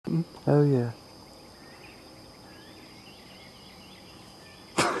Oh yeah.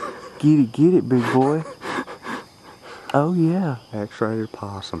 Get it, big boy. Oh yeah. X-rated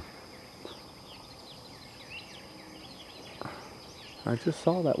possum. I just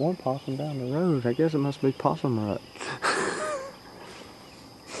saw that one possum down the road. I guess it must be possum rut.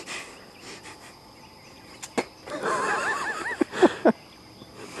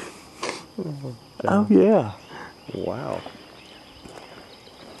 Oh yeah. Wow.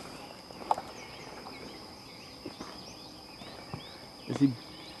 Has he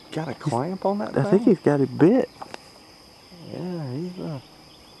got a clamp on that thing? I think he's got it bit. Yeah, he's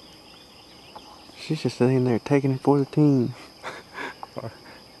She's just sitting there taking it for the team.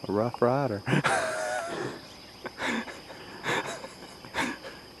 a rough rider.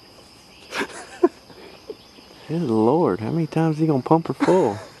 Good Lord, how many times is he gonna pump her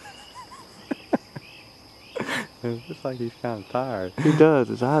full? It's just like he's kind of tired. He does,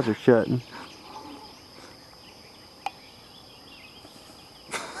 his eyes are shutting.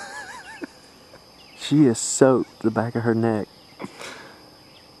 She is soaked the back of her neck.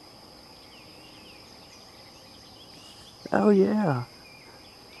 Oh yeah.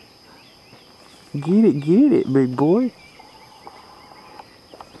 Get it, big boy.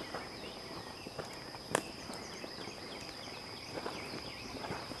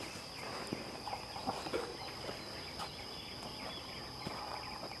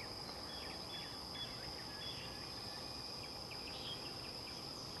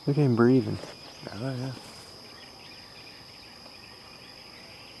 Look at him breathing. Oh yeah.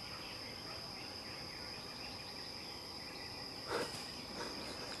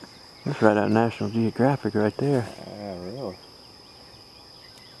 That's right out of National Geographic right there. Yeah, really.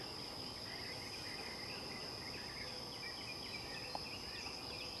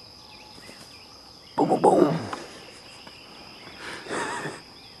 Boom, boom, boom.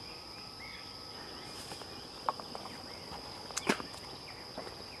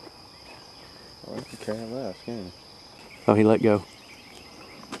 Well, you could care less, can't you? Oh, he let go.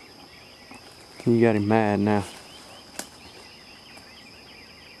 You got him mad now.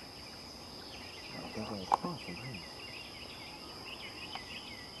 Big old possum, huh?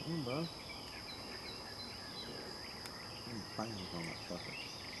 Come on, bud. Fangs on that sucker.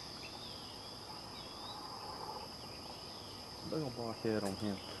 Big old blockhead on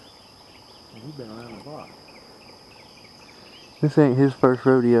him. And he's been around the block. This ain't his first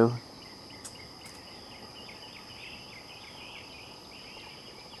rodeo.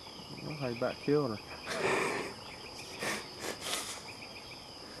 Look how he about killed her.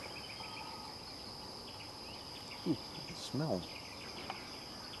 Ooh, I can smell him.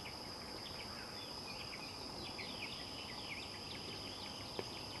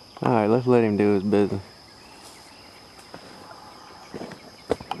 Alright, let's let him do his business.